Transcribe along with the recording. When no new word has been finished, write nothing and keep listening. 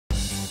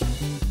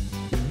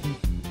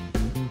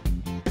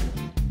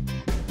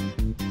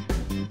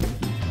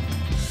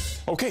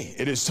Okay,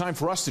 it is time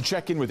for us to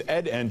check in with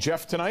Ed and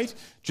Jeff tonight.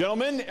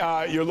 Gentlemen,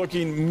 you're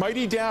looking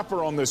mighty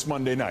dapper on this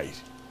Monday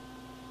night.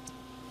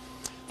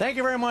 Thank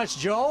you very much,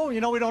 Joe.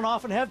 You know, we don't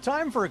often have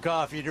time for a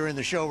coffee during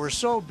the show. We're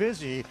so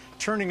busy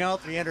turning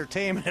out the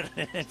entertainment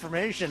and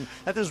information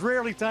that there's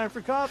rarely time for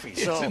coffee.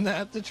 So, isn't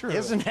that the truth?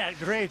 Isn't that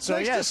great? So,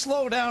 nice to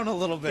slow down a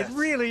little bit. It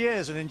really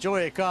is, and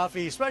enjoy a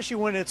coffee, especially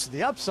when it's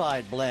the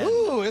Upside Blend.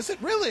 Ooh, is it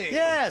really?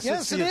 Yes.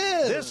 Yes, it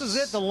is. This is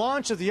it, the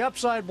launch of the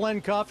Upside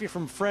Blend coffee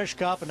from Fresh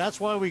Cup, and that's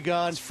why we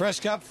got... It's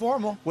Fresh Cup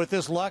Formal. With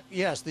this luck,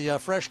 yes, the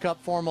Fresh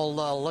Cup Formal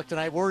look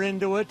tonight. We're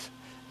into it.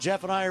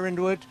 Jeff and I are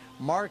into it.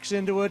 Mark's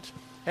into it.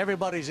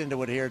 Everybody's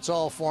into it here. It's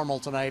all formal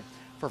tonight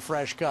for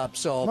Fresh Cup.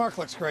 So Mark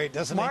looks great,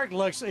 doesn't he? Mark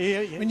looks...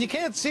 I mean, you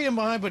can't see him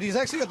behind, but he's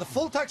actually got the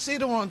full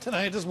tuxedo on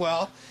tonight as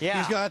well. Yeah.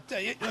 He's got...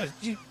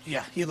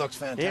 yeah, he looks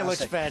fantastic. He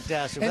looks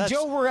fantastic. And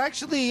Joe, we're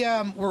actually...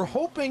 we're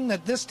hoping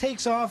that this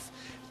takes off,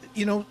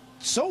 you know,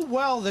 so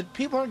well that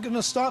people aren't going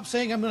to stop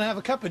saying, I'm going to have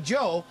a cup of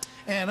Joe,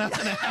 and I'm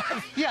going to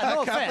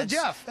have a cup of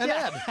Jeff and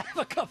Ed. Have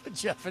a cup of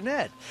Jeff and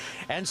Ed.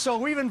 And so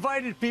we've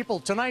invited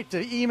people tonight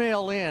to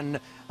email in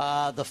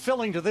the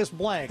filling to this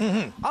blank.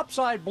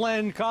 Upside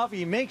Blend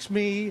coffee makes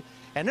me...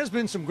 And there's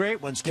been some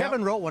great ones. Yep.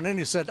 Kevin wrote one in.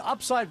 He said,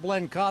 Upside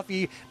Blend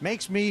coffee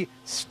makes me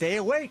stay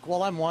awake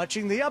while I'm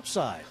watching the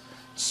Upside.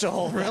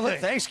 So, really?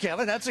 Thanks,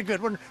 Kevin. That's a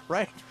good one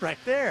right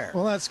there.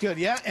 Well, that's good,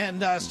 yeah.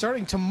 And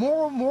starting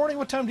tomorrow morning,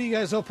 what time do you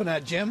guys open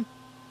at, Jim?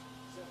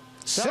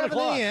 7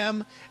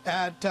 a.m.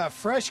 at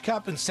Fresh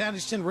Cup in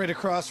Saanich, right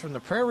across from the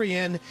Prairie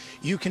Inn.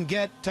 You can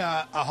get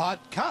a hot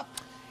cup.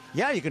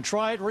 Yeah, you can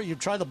try it. You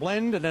try the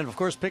blend, and then, of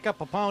course, pick up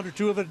a pound or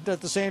two of it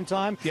at the same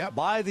time. Yep.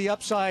 Buy the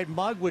Upside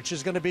mug, which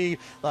is going to be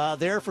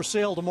there for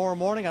sale tomorrow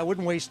morning. I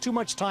wouldn't waste too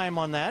much time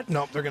on that.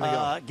 Nope, they're going to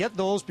go. Get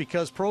those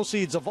because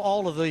proceeds of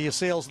all of the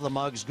sales of the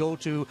mugs go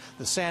to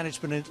the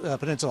Saanich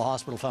Peninsula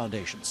Hospital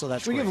Foundation. So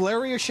that's Should we give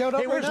Larry a shout out?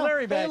 Hey, where's right now?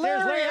 Larry back? Hey, Larry,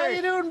 There's Larry. how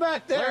you doing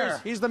back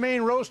there? He's the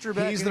main roaster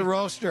back. He's the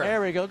roaster. There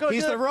we go.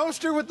 He's the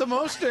roaster with the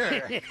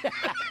moster.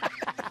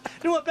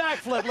 Do a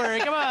backflip, Larry.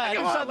 Come on.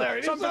 Come on,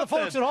 Larry. Something for the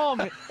folks at home.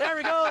 There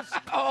he goes.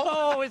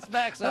 Oh, it's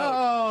back out.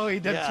 Oh, he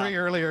did 3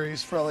 earlier.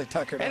 He's probably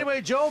tuckered Anyway,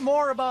 out. Joe,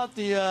 more about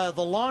the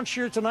launch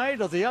here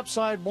tonight of the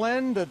Upside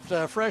Blend at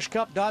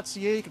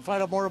freshcup.ca. You can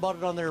find out more about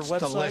it on their website.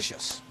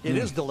 Delicious. It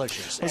is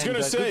delicious. I was going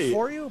to say, good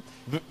for you.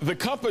 The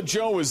Cup of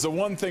Joe is the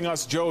one thing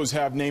us Joes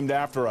have named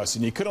after us,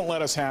 and you couldn't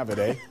let us have it,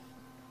 eh?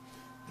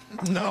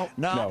 No.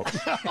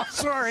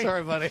 Sorry.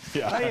 Sorry, buddy.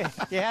 Yeah.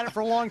 You had it for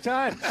a long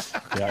time.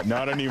 Yeah,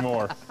 not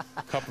anymore.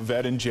 Cup of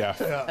Ed and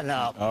Jeff. Yeah.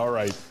 No. All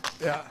right.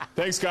 Yeah.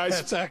 Thanks, guys.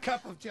 It's a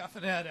cup of Jeff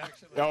and Ed,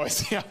 actually. Oh,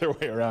 it's the other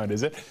way around,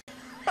 is it?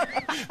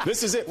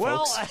 This is it,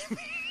 folks.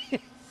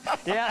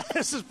 Yeah,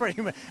 this is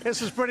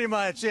pretty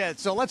much it.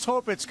 So let's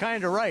hope it's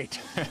kind of right.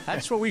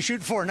 That's what we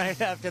shoot for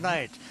night after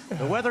night. The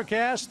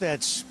weathercast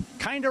that's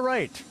kind of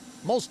right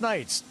most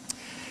nights.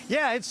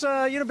 Yeah, it's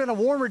been a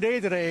warmer day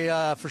today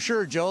for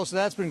sure, Joe. So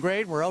that's been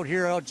great. We're out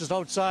here, just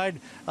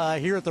outside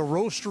here at the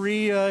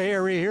roastery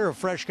area here of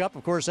Fresh Cup.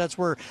 Of course, that's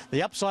where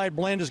the Upside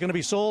Blend is going to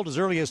be sold as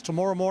early as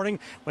tomorrow morning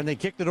when they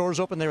kick the doors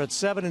open there at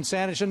 7 in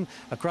Saanich,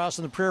 across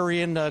in the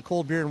Prairie Inn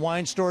Cold Beer and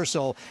Wine Store.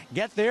 So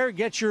get there,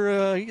 get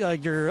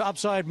your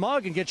Upside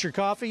mug, and get your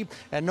coffee,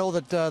 and know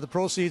that the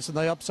proceeds from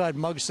the Upside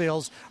mug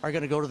sales are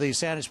going to go to the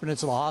Saanich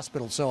Peninsula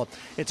Hospital. So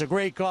it's a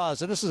great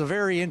cause, and this is a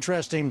very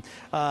interesting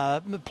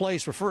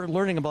place for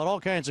learning about all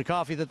kinds of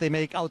coffee that they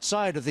make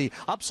outside of the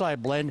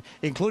Upside Blend,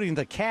 including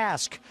the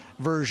cask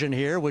version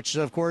here, which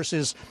of course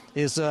is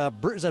a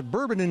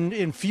bourbon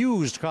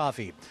infused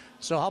coffee.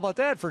 So how about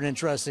that for an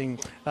interesting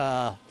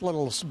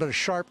little bit of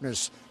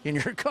sharpness in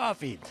your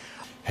coffee?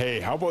 Hey,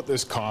 how about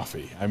this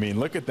coffee? I mean,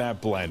 look at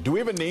that blend. Do we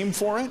have a name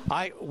for it?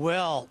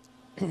 Well,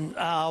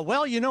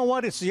 you know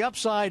what? It's the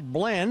Upside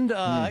Blend.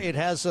 It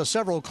has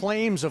several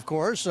claims, of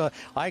course.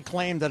 I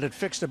claim that it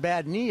fixed a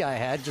bad knee I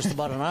had just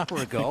about an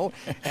hour ago,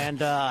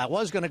 and I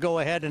was going to go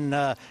ahead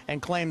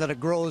and claim that it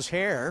grows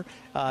hair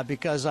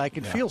because I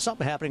could feel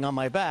something happening on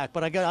my back.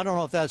 But I don't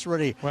know if that's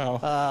really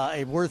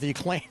a worthy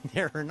claim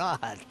there or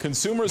not.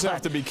 Consumers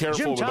have to be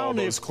careful with all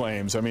those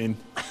claims. I mean,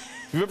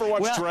 if you've ever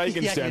watched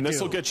Dragon's Den, this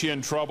will get you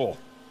in trouble.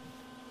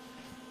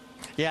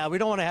 Yeah, we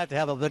don't want to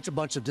have a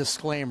bunch of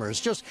disclaimers.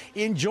 Just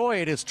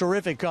enjoy it. It's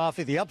terrific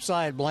coffee. The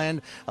Upside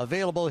Blend,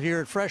 available here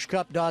at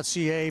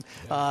freshcup.ca.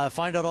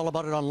 Find out all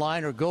about it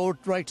online, or go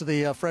right to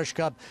the Fresh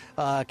Cup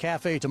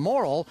Cafe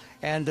tomorrow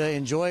and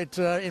enjoy it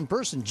in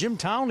person. Jim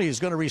Townley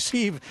is going to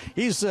receive,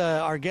 he's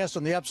our guest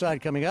on the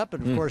Upside coming up,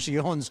 and of course he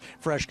owns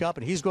Fresh Cup,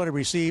 and he's going to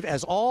receive,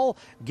 as all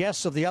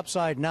guests of the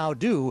Upside now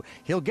do,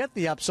 he'll get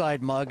the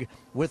Upside mug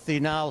with the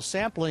now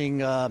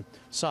sampling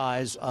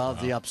size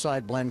of the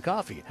Upside Blend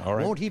coffee. All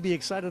right. Won't he be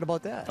excited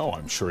about that? Oh,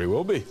 I'm sure he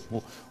will be.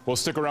 We'll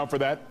stick around for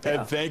that.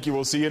 Ed, thank you.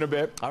 We'll see you in a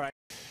bit. All right.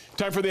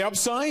 Time for the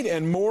Upside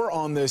and more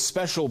on this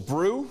special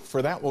brew.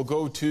 For that, we'll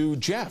go to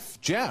Jeff.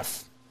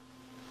 Jeff.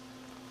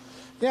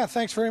 Yeah,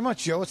 thanks very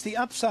much, Joe. It's the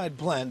Upside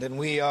Blend, and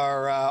we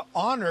are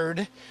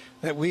honored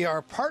that we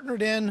are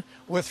partnered in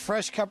with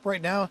Fresh Cup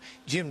right now.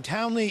 Jim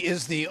Townley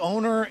is the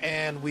owner,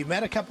 and we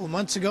met a couple of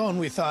months ago, and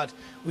we thought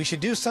we should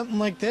do something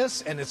like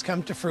this, and it's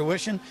come to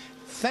fruition.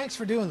 Thanks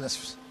for doing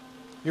this.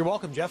 You're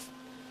welcome, Jeff.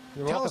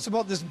 Tell us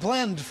about this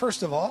blend,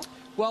 first of all.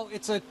 Well,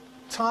 it's a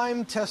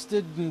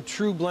time-tested and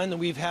true blend that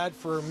we've had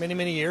for many,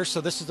 many years. So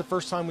this is the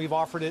first time we've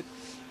offered it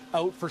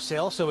out for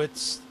sale. So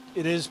it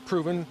is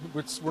proven.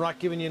 We're not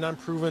giving you an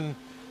unproven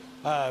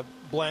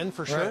blend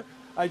for sure. Right.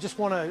 I just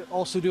want to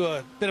also do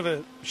a bit of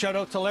a shout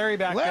out to Larry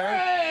back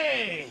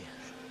there.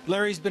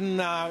 Larry's been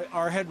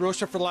our head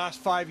roaster for the last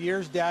 5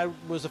 years. Dad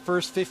was the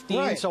first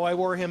 15, so I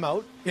wore him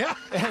out. Yeah.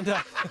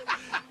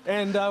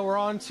 And we're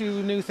on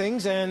to new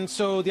things. And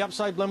so the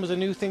Upside Blend was a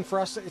new thing for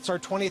us. It's our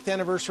 20th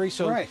anniversary,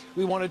 so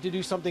we wanted to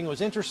do something that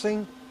was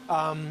interesting.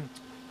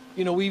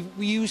 You know, we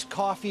use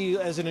coffee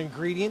as an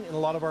ingredient in a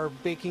lot of our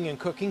baking and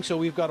cooking. So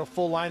we've got a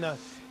full line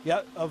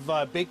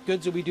of baked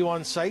goods that we do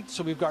on site.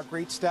 So we've got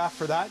great staff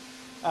for that.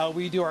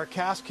 We do our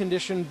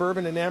cask-conditioned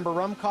bourbon and amber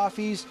rum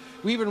coffees.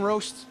 We even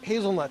roast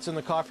hazelnuts in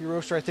the coffee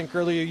roaster. I think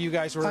earlier you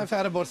guys were... I've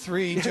had about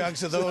 3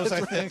 jugs of those,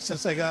 I think,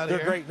 since I got here.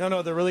 They're great.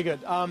 No, they're really good.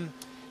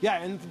 Yeah,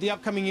 and the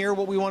upcoming year,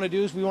 what we want to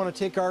do is we want to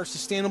take our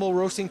sustainable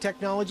roasting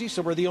technology.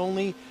 So we're the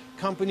only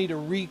company to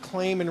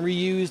reclaim and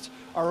reuse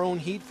our own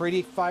heat for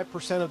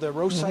 85% of the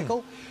roast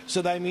cycle.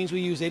 So that means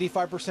we use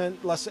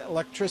 85% less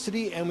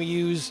electricity, and we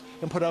use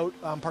and put out,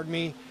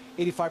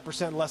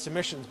 85% less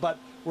emissions. But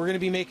we're going to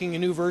be making a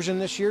new version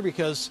this year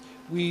because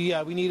we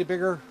need a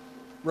bigger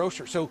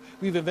roaster. So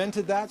we've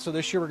invented that. So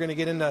this year we're going to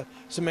get into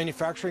some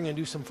manufacturing and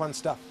do some fun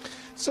stuff.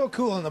 So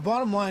cool. And the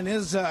bottom line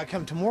is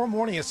come tomorrow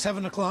morning at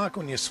 7 o'clock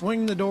when you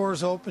swing the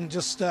doors open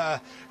just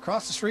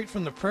across the street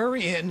from the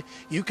Prairie Inn,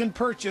 you can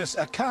purchase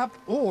a cup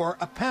or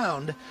a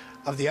pound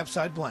of the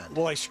Upside Blend.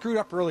 Well, I screwed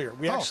up earlier.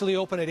 We actually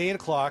open at 8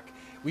 o'clock.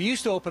 We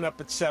used to open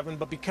up at 7,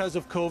 but because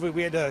of COVID,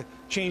 we had to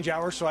change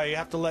hours, so I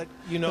have to let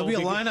you know.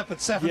 There'll be a lineup at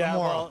 7 tomorrow.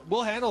 Well,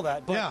 we'll handle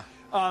that. But,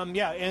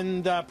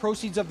 and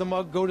proceeds of the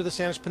mug go to the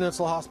Saanich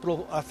Peninsula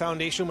Hospital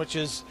Foundation, which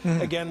is,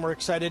 again, we're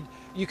excited.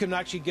 You can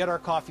actually get our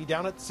coffee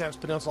down at the Saanich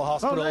Peninsula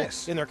Hospital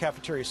in their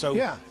cafeteria. So,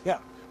 yeah.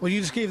 Well,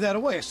 you just gave that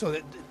away. So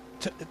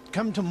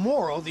come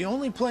tomorrow, the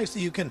only place that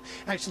you can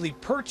actually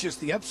purchase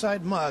the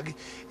Upside mug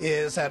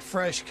is at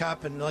Fresh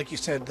Cup, and like you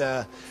said,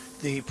 the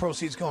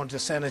proceeds going to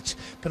Saanich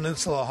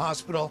Peninsula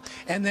Hospital.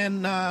 And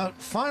then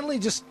finally,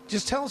 just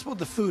tell us about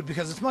the food,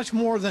 because it's much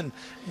more than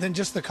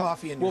just the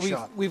coffee in your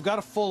shop. We've got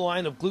a full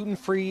line of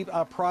gluten-free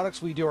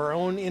products. We do our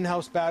own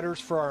in-house batters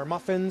for our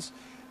muffins.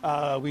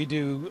 We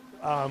do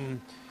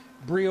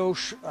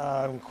brioche,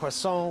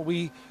 croissant.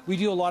 We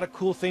do a lot of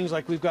cool things,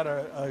 like we've got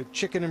a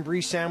chicken and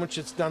brie sandwich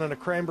that's done on a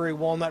cranberry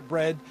walnut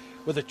bread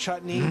with a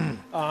chutney.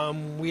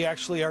 We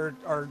actually,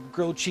 our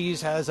grilled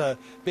cheese has a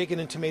bacon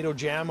and tomato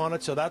jam on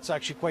it, so that's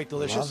actually quite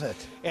delicious. Love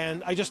it.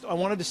 And I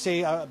wanted to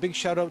say a big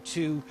shout out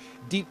to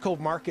Deep Cove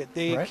Market.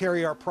 They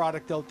carry our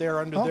product out there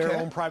under their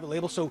own private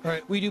label. So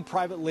we do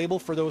private label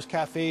for those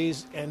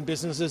cafes and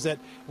businesses that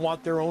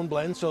want their own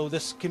blend, so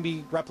this can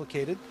be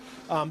replicated.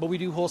 But we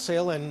do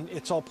wholesale, and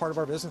it's all part of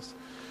our business.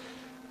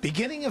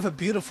 Beginning of a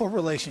beautiful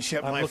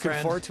relationship, my friend. I'm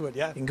looking forward to it,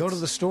 yeah. You can go to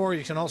the store.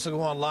 You can also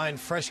go online,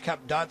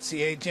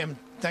 freshcup.ca. Jim,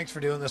 thanks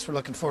for doing this. We're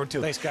looking forward to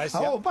it. Thanks, guys.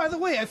 Oh, by the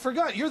way, I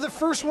forgot. You're the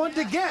first one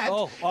to get.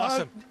 Oh,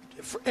 awesome.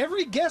 For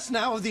every guest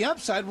now of the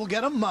Upside will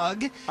get a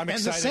mug. I'm excited.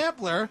 And the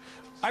sampler.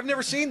 I've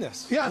never seen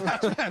this. Yeah,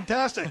 that's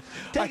fantastic.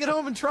 Take it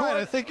home and try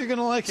it. I think you're going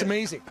to like it. It's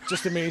amazing.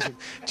 Just amazing.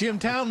 Jim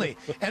Townley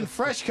and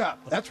Fresh Cup.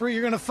 That's where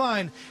you're going to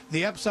find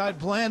the Upside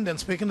Blend. And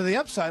speaking of the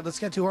Upside, let's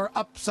get to our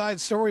Upside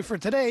story for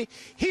today.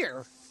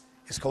 Here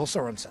is Cole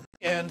Sorensen.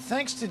 And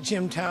thanks to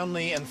Jim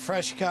Townley and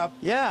Fresh Cup.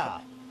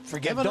 For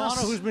giving Donna,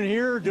 us. who's been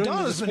here doing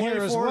the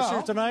display for us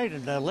here tonight,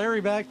 and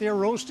Larry back there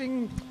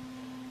roasting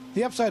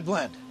the Upside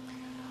Blend.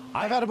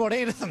 I've had about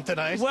 8 of them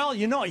tonight. Well,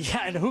 you know,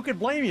 and who could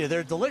blame you?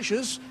 They're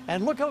delicious,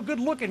 and look how good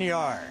looking you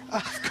are.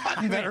 I've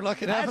gotten better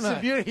looking, haven't I?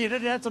 That's the beauty.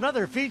 That's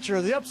another feature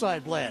of the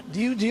Upside Blend.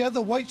 Do you have the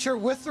white shirt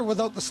with or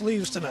without the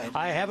sleeves tonight?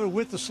 I have it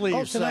with the sleeves.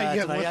 Oh, tonight you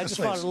have I just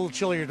found it a little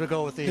chillier to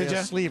go with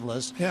the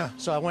sleeveless. Yeah.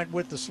 So I went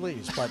with the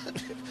sleeves, but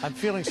I'm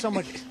feeling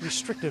somewhat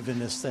restrictive in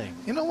this thing.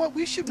 You know what?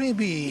 We should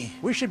be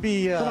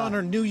put on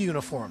our new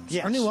uniforms.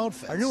 Yes, our new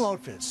outfits. Our new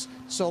outfits.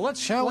 So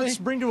let's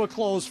bring to a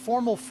close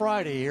Formal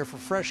Friday here for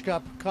Fresh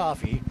Cup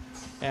Coffee.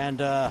 And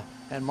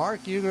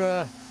Mark,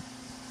 no,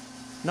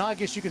 I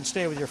guess you can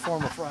stay with your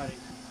Formal Friday.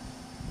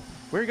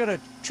 We're going to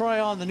try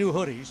on the new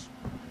hoodies.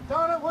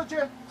 Donna, would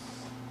you?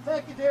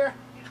 Thank you, dear.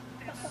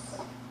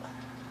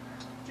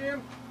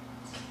 Jim.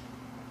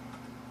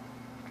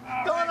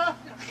 Donna.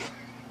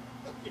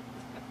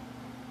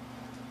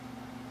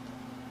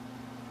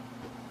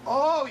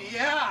 Oh,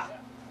 yeah.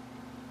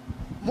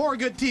 More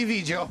good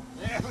TV, Joe.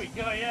 There we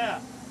go, yeah.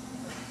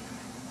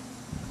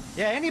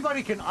 Yeah,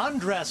 anybody can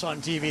undress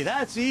on TV.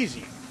 That's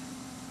easy.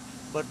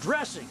 But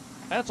dressing,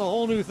 that's a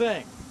whole new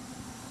thing.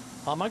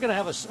 Am I gonna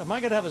have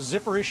a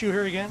zipper issue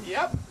here again?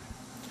 Yep.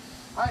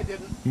 I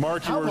didn't.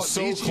 Mark, you were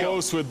so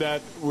close with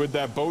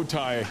that bow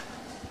tie.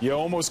 You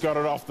almost got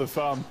it off the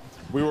thumb.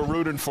 We were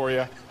rooting for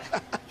you.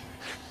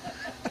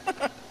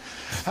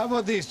 How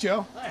about these,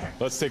 Joe?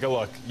 Let's take a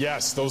look.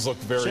 Yes, those look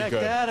very Check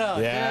good. that out.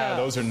 Yeah, Yeah.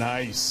 those are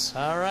nice.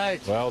 All right.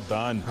 Well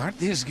done. Aren't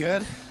these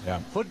good? Yeah.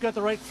 Got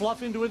the right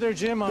fluff into it there,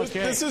 Jim? Okay.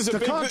 This is a The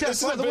big, contest,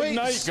 this is by a the big way-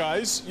 night,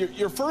 guys.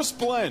 Your first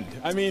blend.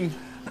 I mean,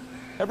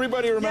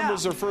 everybody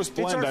remembers their first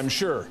blend, I'm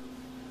sure.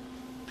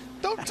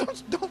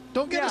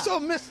 Don't get us all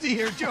misty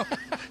here, Joe.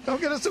 Don't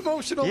get us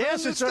emotional.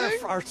 Yes, on it's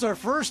this our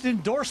first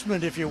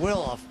endorsement, if you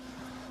will, of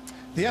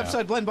The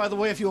Upside Blend, by the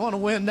way, if you want to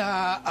win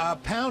a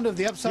pound of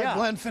the Upside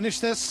Blend, finish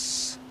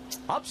this.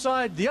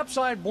 The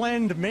Upside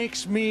Blend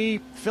makes me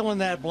fill in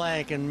that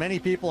blank, and many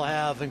people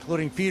have,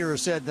 including Peter,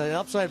 said the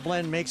Upside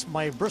Blend makes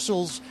my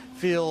bristles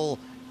feel.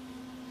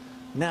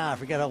 I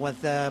forget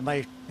what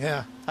my.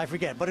 Yeah. I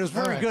forget, but it was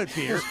very good,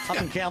 Peter, up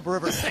in Campbell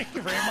River. Thank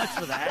you very much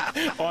for that.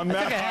 On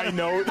that high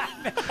note.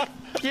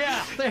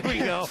 Yeah, there we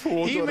go.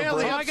 We'll Email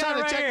the Upside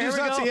at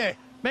CHEK.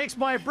 Makes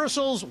my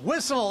bristles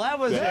whistle. That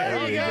was There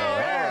it. you go. All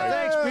right.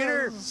 Thanks,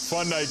 Peter.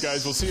 Fun night,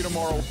 guys. We'll see you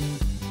tomorrow.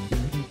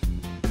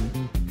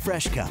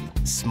 Fresh Cup,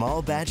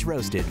 small batch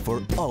roasted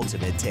for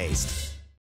ultimate taste.